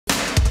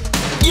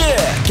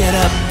Yeah, get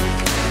up.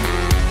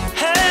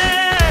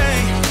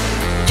 Hey,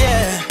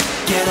 yeah,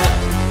 get up.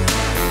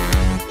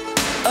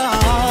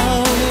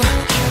 Oh,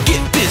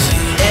 get busy.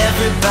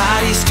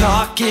 Everybody's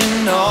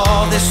talking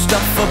all this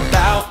stuff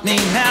about me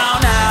now.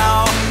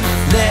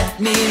 Let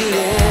me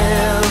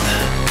live.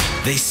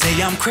 They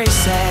say I'm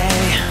crazy,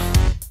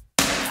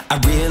 I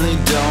really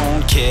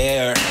don't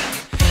care.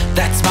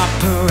 That's my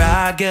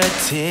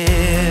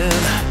prerogative.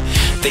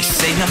 They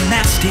say I'm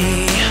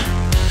nasty,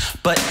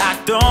 but I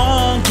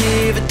don't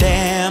give a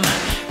damn.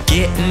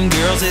 Getting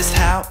girls is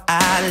how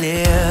I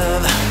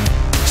live.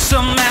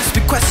 Some ask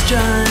me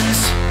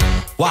questions,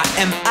 why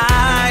am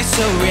I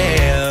so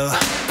real?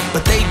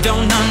 But they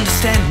don't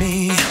understand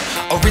me,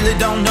 or really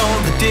don't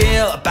know the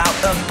deal about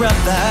a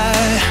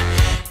brother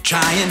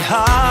trying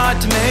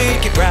hard to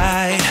make it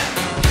right.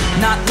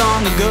 Not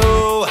long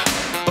ago,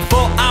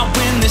 before I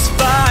win this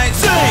fight,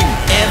 sing!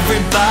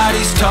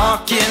 Everybody's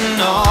talking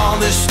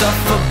all this stuff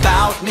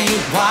about me.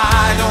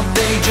 Why don't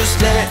they just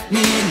let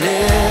me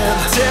live?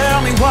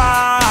 Tell me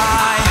why.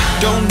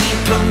 Don't need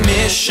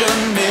permission,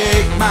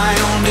 make my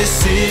own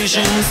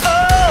decisions.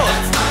 Oh,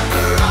 that's my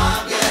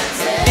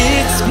prerogative.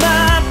 It's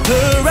my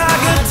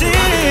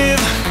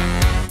prerogative.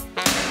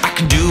 I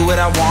can do what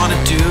I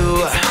wanna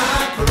do.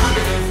 My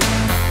prerogative.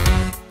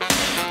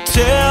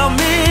 Tell me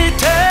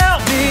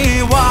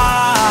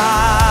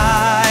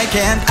why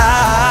can't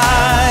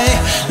I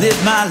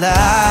live my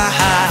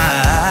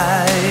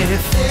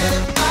life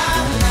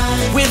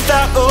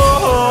without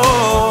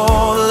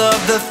all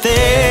of the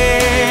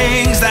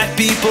things that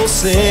people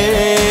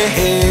say?